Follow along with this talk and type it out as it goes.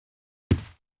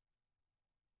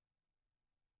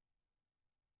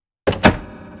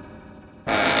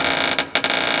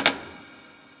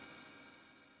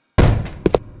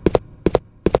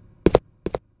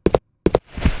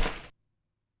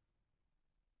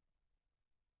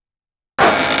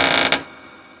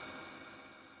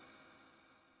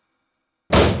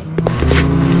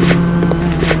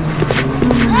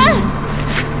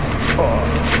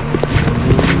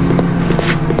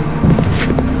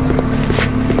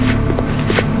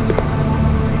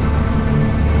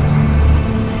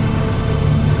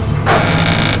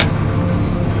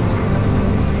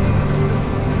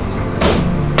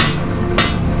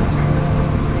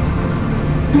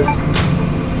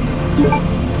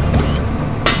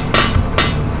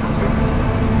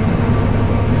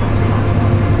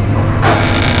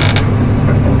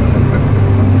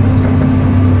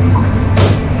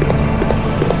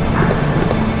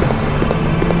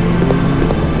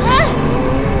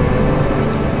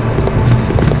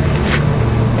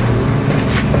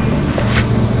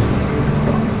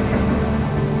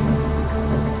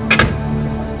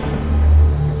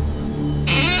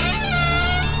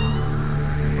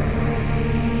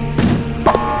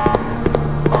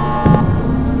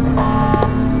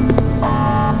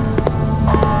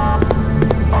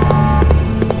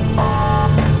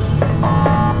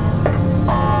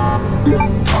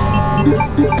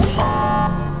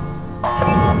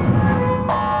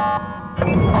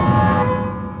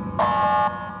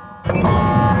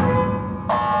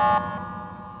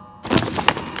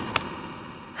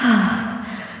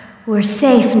You're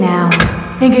safe now.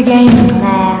 Think again,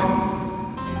 Claire.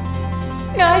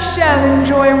 I shall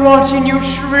enjoy watching you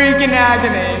shriek in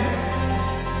agony.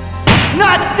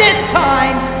 Not this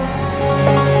time!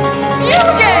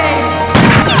 You game!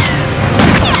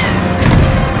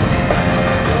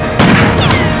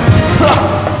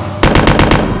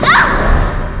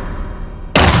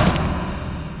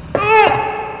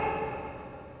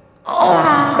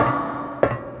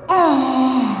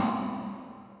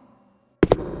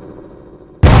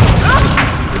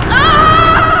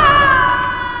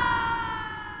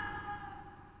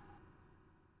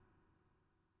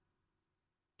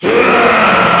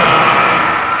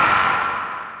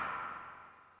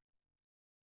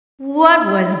 What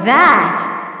was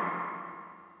that?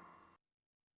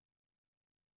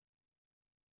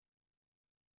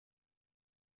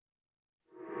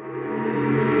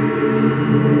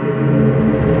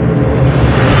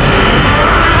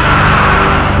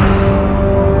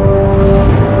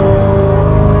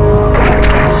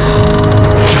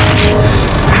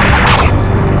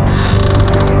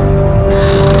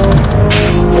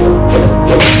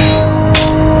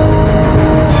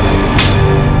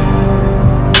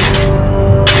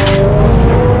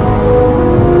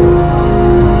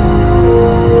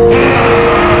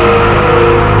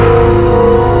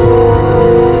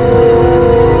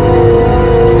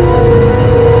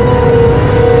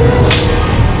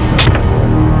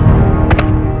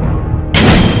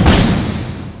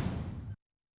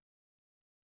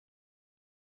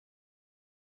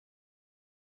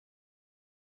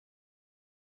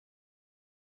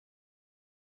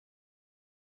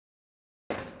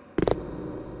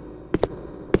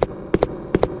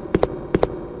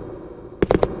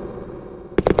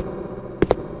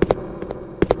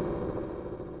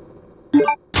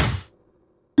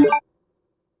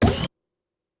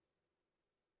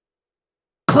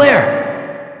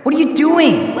 Claire! What are you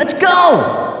doing? Let's go!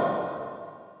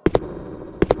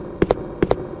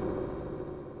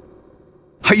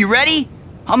 Are you ready?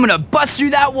 I'm gonna bust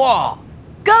through that wall!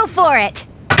 Go for it!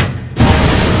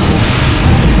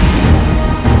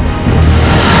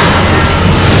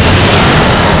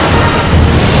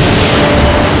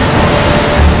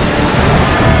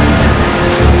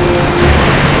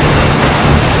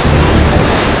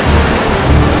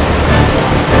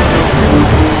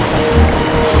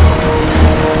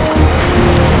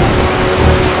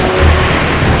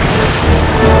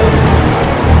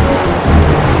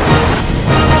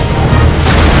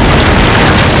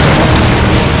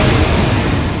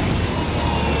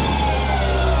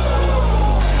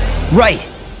 Right!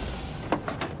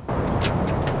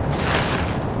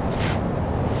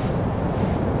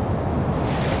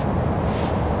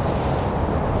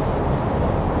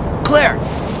 Claire!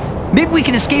 Maybe we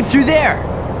can escape through there!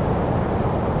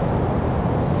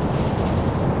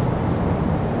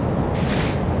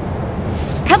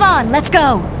 Come on, let's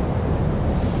go!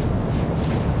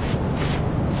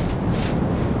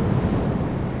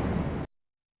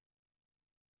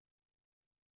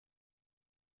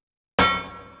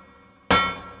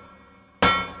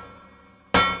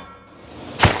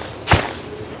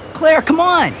 Claire, come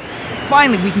on!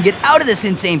 Finally, we can get out of this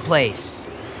insane place!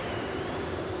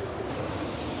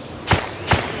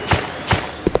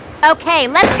 Okay,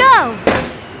 let's go!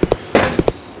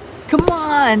 Come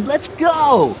on, let's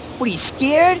go! What, are you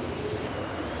scared?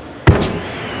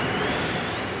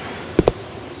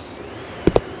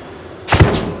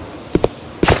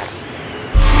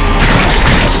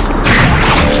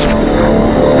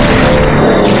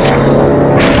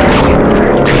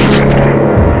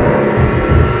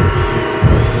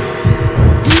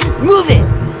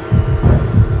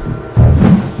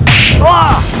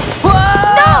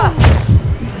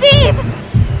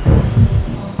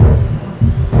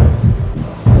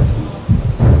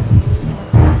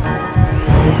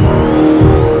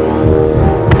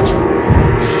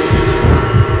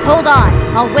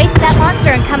 I'll waste that monster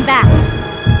and come back.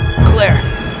 Claire,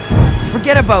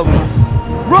 forget about me.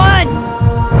 Run!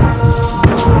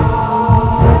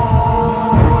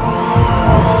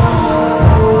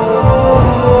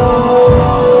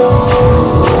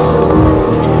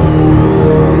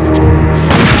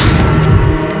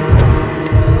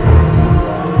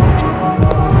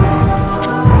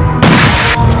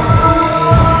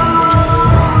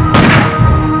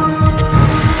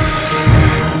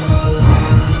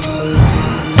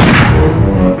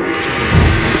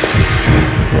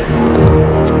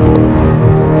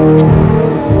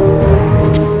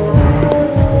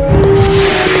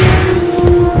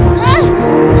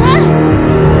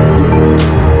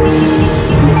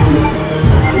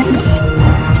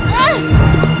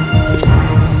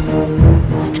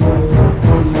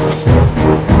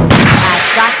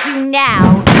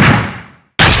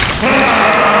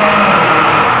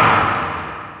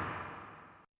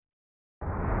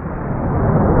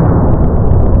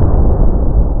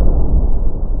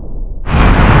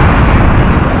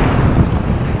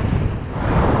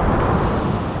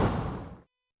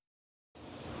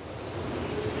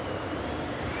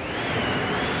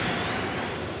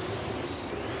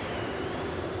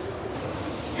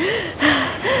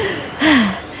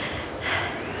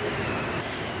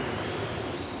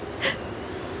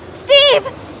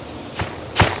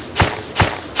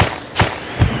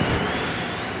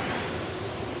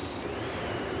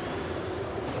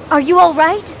 Are you all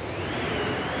right?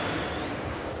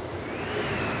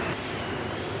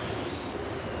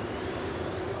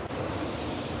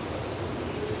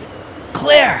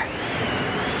 Claire!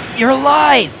 You're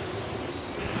alive!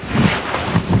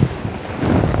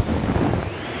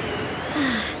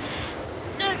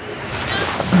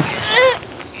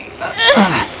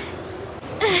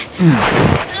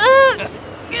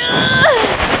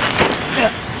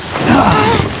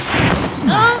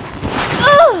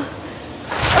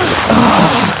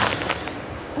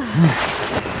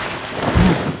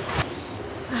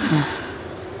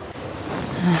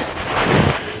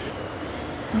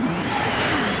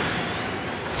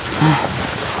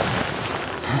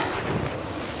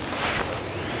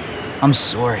 I'm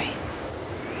sorry.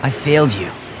 I failed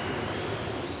you.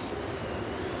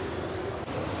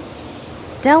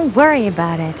 Don't worry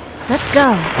about it. Let's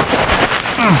go.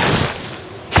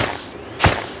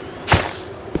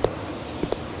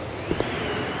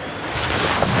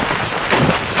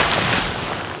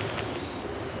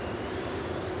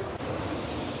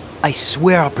 I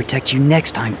swear I'll protect you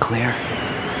next time, Claire.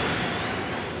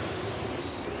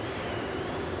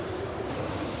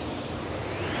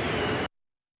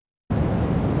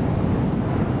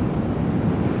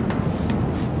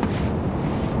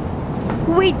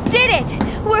 We did it!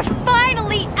 We're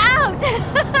finally out!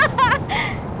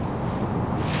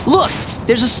 Look!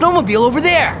 There's a snowmobile over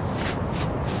there!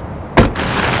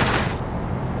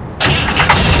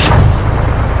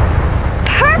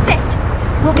 Perfect!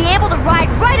 We'll be able to ride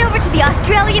right over to the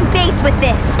Australian base with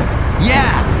this.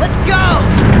 Yeah! Let's go!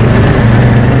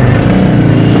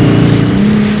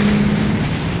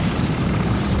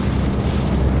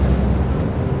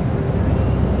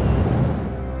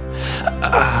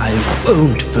 I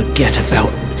won't forget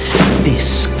about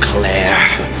this, Claire.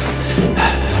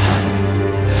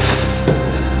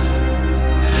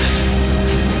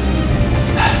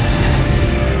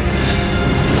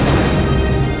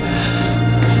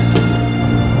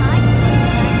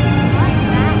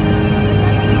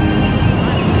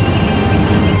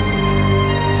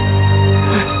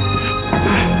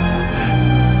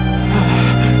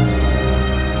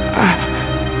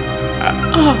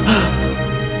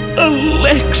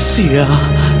 Alexia!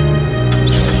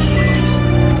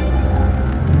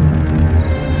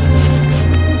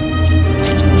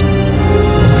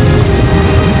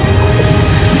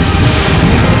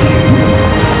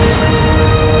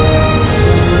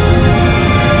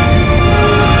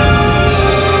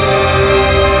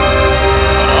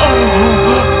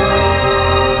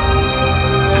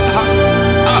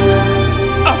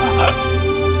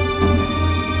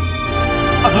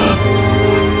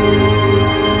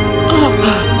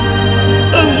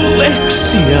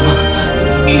 Alexia,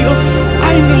 you're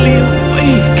finally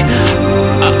awake.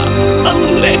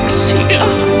 Alexia.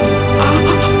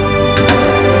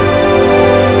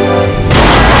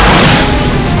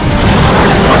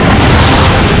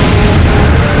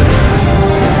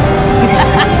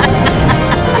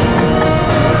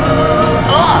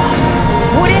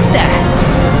 What is that?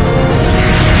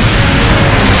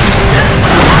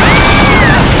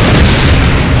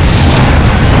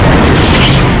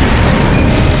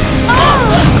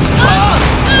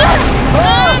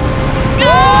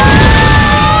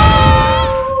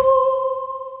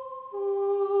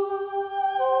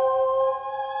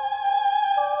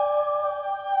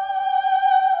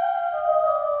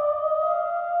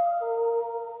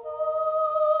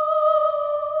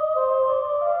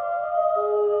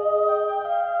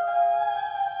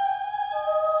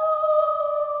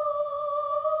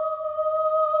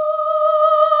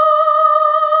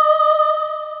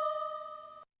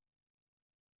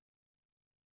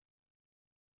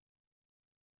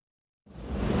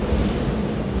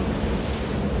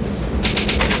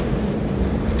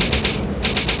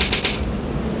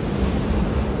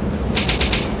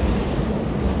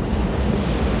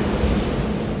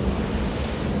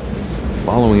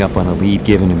 Following up on a lead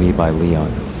given to me by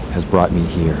Leon has brought me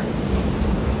here.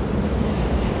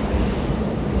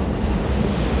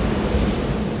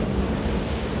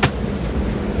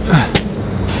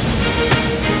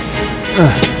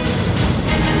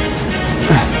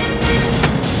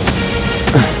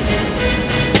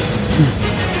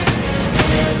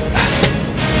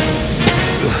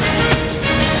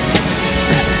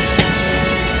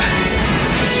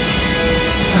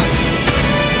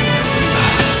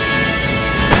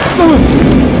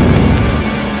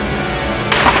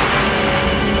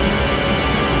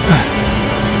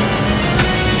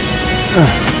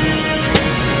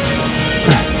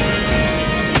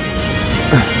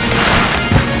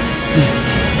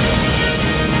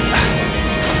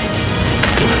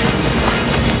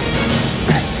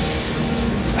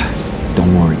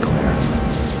 Don't worry, Claire.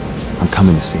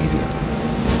 coming to save you.